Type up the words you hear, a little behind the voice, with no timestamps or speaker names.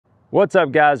What's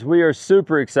up, guys? We are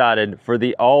super excited for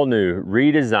the all-new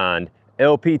redesigned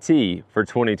LPT for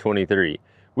 2023.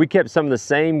 We kept some of the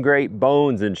same great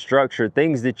bones and structure,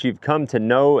 things that you've come to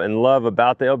know and love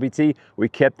about the LPT. We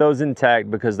kept those intact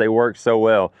because they work so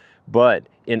well. But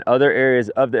in other areas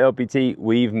of the LPT,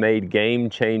 we've made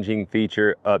game-changing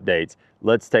feature updates.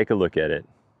 Let's take a look at it.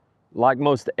 Like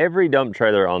most every dump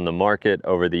trailer on the market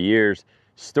over the years,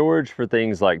 storage for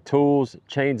things like tools,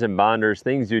 chains and binders,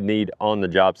 things you'd need on the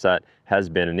job site has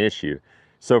been an issue.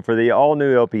 So for the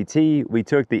all-new LPT, we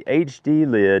took the HD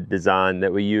lid design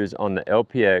that we use on the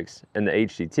LPX and the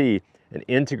HDT and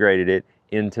integrated it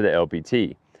into the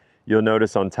LPT. You'll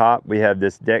notice on top we have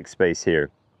this deck space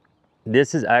here.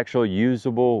 This is actual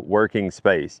usable working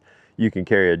space. You can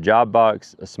carry a job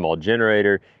box, a small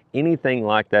generator, anything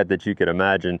like that that you could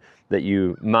imagine that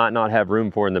you might not have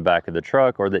room for in the back of the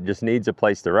truck or that just needs a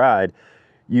place to ride.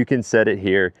 You can set it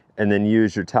here and then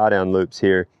use your tie down loops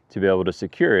here to be able to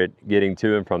secure it getting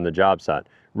to and from the job site.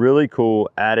 Really cool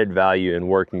added value and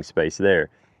working space there.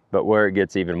 But where it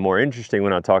gets even more interesting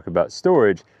when I talk about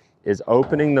storage is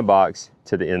opening the box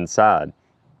to the inside.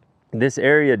 This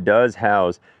area does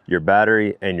house your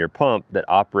battery and your pump that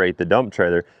operate the dump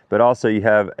trailer, but also you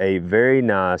have a very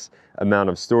nice amount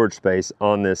of storage space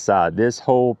on this side. This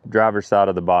whole driver's side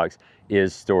of the box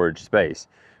is storage space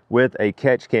with a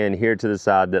catch can here to the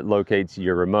side that locates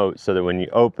your remote so that when you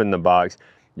open the box,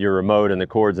 your remote and the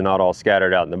cords are not all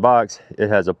scattered out in the box. It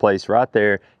has a place right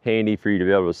there handy for you to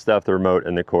be able to stuff the remote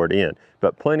and the cord in.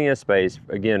 But plenty of space,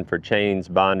 again, for chains,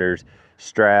 binders,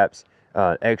 straps,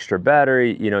 extra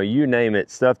battery, you name it,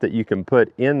 stuff that you can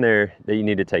put in there that you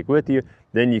need to take with you.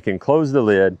 Then you can close the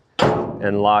lid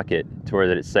and lock it to where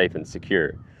that it's safe and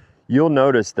secure. You'll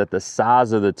notice that the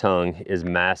size of the tongue is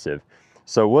massive.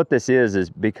 So what this is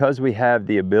because we have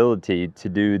the ability to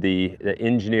do the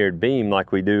engineered beam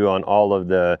like we do on all of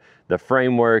the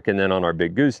framework and then on our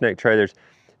big gooseneck trailers,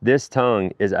 this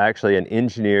tongue is actually an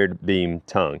engineered beam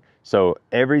tongue. So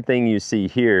everything you see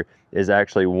here is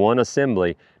actually one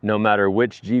assembly, no matter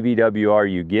which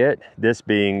GVWR you get. This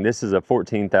is a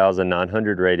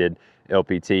 14,900 rated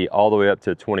LPT all the way up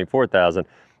to 24,000.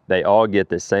 They all get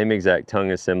the same exact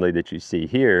tongue assembly that you see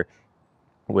here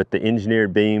with the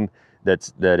engineered beam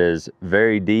that is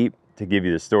very deep to give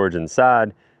you the storage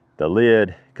inside. The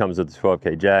lid comes with a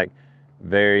 12K jack.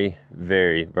 Very,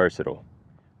 very versatile.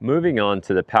 Moving on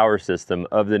to the power system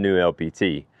of the new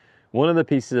LPT. One of the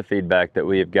pieces of feedback that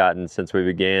we have gotten since we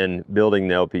began building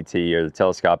the LPT, or the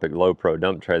telescopic low pro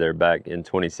dump trailer, back in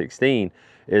 2016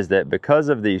 is that because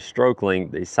of the stroke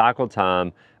length, the cycle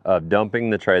time of dumping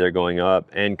the trailer going up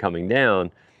and coming down,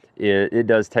 it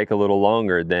does take a little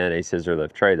longer than a scissor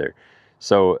lift trailer.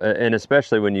 So, and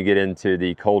especially when you get into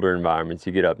the colder environments,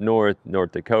 you get up north,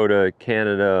 North Dakota,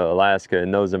 Canada, Alaska,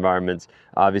 in those environments,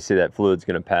 obviously that fluid's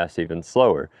going to pass even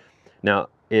slower. Now,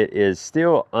 it is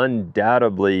still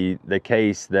undoubtedly the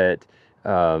case that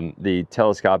the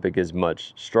telescopic is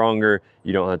much stronger.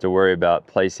 You don't have to worry about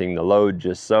placing the load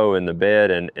just so in the bed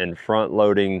and front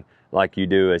loading like you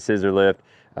do a scissor lift.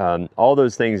 All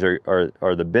those things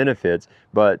are the benefits,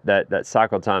 but that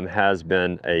cycle time has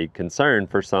been a concern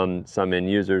for some end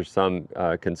users, some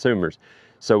consumers.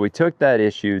 So we took that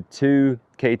issue to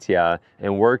KTI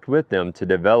and worked with them to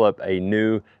develop a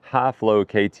new high flow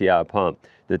KTI pump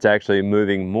that's actually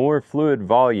moving more fluid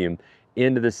volume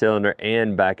into the cylinder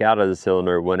and back out of the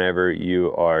cylinder whenever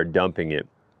you are dumping it.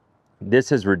 This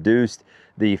has reduced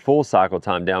the full cycle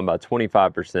time down by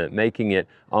 25%, making it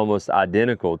almost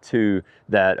identical to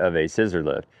that of a scissor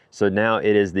lift. So now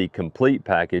it is the complete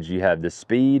package. You have the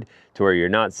speed to where you're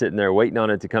not sitting there waiting on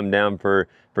it to come down for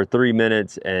 3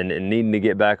 minutes and needing to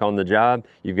get back on the job.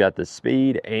 You've got the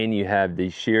speed and you have the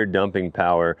sheer dumping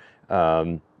power.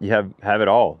 You have it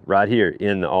all right here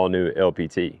in the all new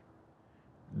LPT.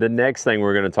 The next thing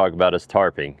we're going to talk about is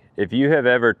tarping. If you have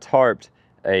ever tarped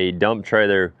a dump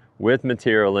trailer with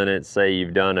material in it, say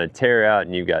you've done a tear out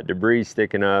and you've got debris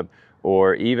sticking up,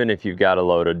 or even if you've got a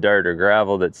load of dirt or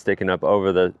gravel that's sticking up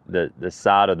over the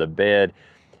side of the bed,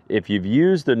 if you've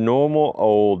used the normal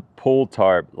old pull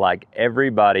tarp like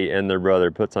everybody and their brother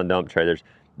puts on dump trailers,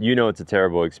 you know it's a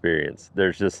terrible experience.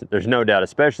 There's no doubt,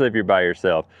 especially if you're by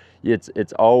yourself.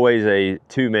 It's always a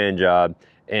two-man job,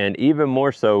 and even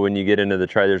more so when you get into the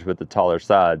trailers with the taller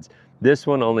sides. This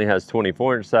one only has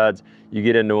 24-inch sides. You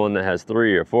get into one that has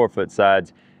 3 or 4 foot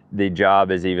sides, the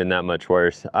job is even that much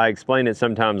worse. I explain it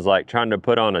sometimes like trying to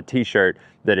put on a t-shirt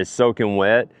that is soaking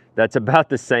wet. That's about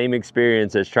the same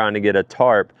experience as trying to get a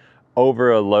tarp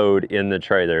over a load in the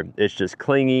trailer. It's just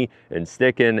clingy and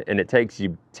sticking, and it takes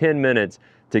you 10 minutes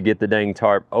to get the dang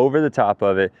tarp over the top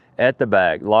of it at the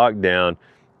back, locked down,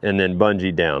 and then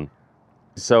bungee down.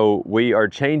 So we are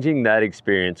changing that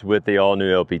experience with the all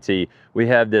new LPT. We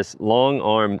have this long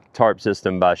arm tarp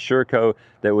system by Sureco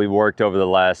that we worked over the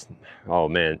last, oh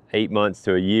man, 8 months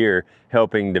to a year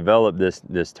helping develop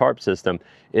this tarp system.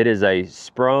 It is a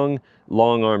sprung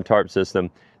long arm tarp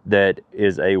system that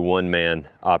is a one-man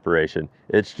operation.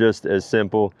 It's just as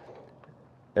simple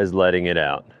as letting it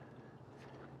out.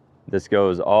 This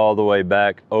goes all the way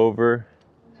back over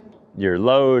your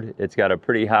load. It's got a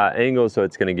pretty high angle, so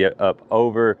it's going to get up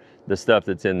over the stuff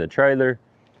that's in the trailer.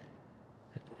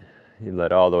 You let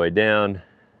it all the way down.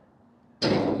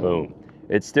 Boom.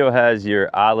 It still has your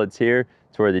eyelets here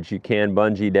to where that you can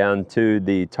bungee down to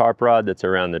the tarp rod that's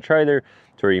around the trailer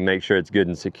to where you make sure it's good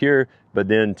and secure. But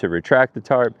then to retract the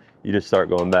tarp, you just start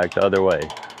going back the other way.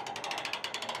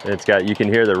 And it's got, you can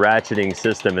hear the ratcheting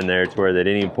system in there to where at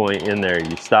any point in there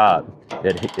you stop,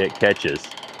 it catches.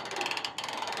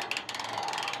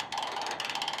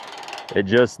 It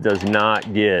just does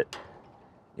not get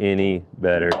any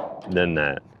better than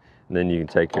that. And then you can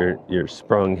take your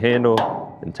sprung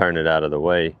handle and turn it out of the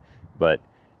way. But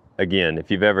again, if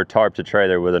you've ever tarped a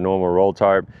trailer with a normal roll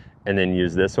tarp and then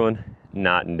use this one,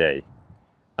 night and day.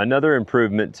 Another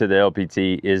improvement to the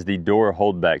LPT is the door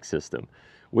holdback system.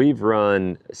 We've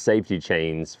run safety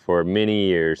chains for many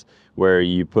years where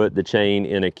you put the chain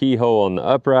in a keyhole on the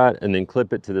upright and then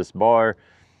clip it to this bar.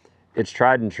 It's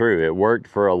tried and true. It worked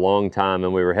for a long time,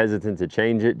 and we were hesitant to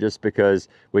change it just because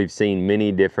we've seen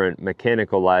many different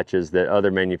mechanical latches that other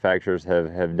manufacturers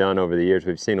have done over the years.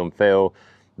 We've seen them fail.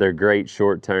 They're great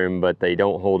short term, but they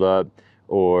don't hold up,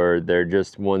 or they're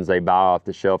just ones they buy off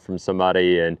the shelf from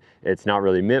somebody and it's not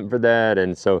really meant for that.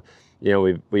 And so, you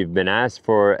know, we've been asked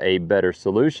for a better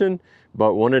solution,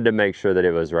 but wanted to make sure that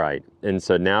it was right. And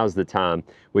so now's the time.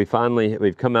 We've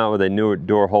come out with a new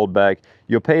door holdback.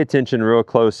 You'll pay attention real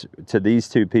close to these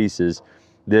two pieces,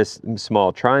 this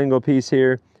small triangle piece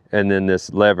here, and then this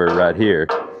lever right here.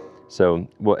 So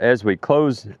well, as we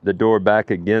close the door back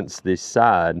against the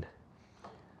side,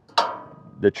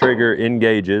 the trigger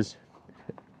engages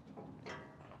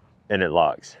and it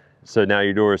locks. So now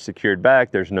your door is secured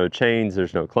back. There's no chains,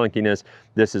 there's no clunkiness.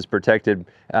 This is protected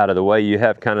out of the way. You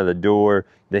have kind of the door,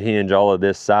 the hinge, all of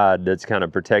this side that's kind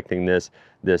of protecting this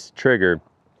trigger.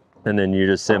 And then you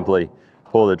just simply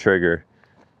pull the trigger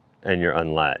and you're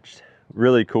unlatched.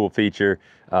 Really cool feature.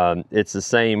 It's the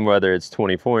same whether it's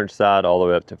 24-inch side all the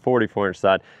way up to 44-inch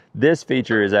side. This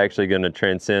feature is actually going to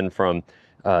transcend from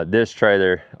this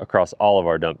trailer across all of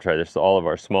our dump trailers. So all of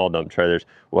our small dump trailers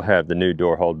will have the new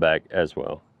door holdback as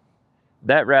well.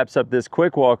 That wraps up this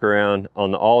quick walk around on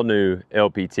the all new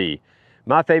LPT.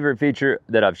 My favorite feature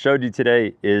that I've showed you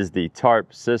today is the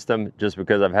tarp system, just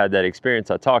because I've had that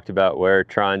experience I talked about where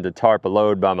trying to tarp a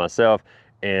load by myself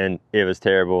and it was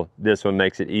terrible. This one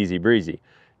makes it easy breezy.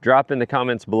 Drop in the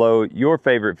comments below your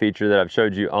favorite feature that I've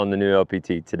showed you on the new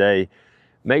LPT today.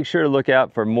 Make sure to look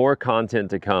out for more content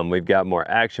to come. We've got more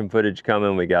action footage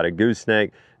coming. We got a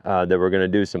gooseneck that we're gonna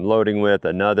do some loading with,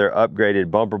 another upgraded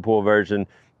bumper pull version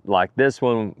like this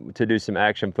one to do some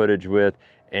action footage with.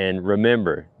 And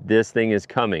remember, this thing is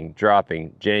coming,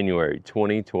 dropping January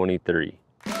 2023.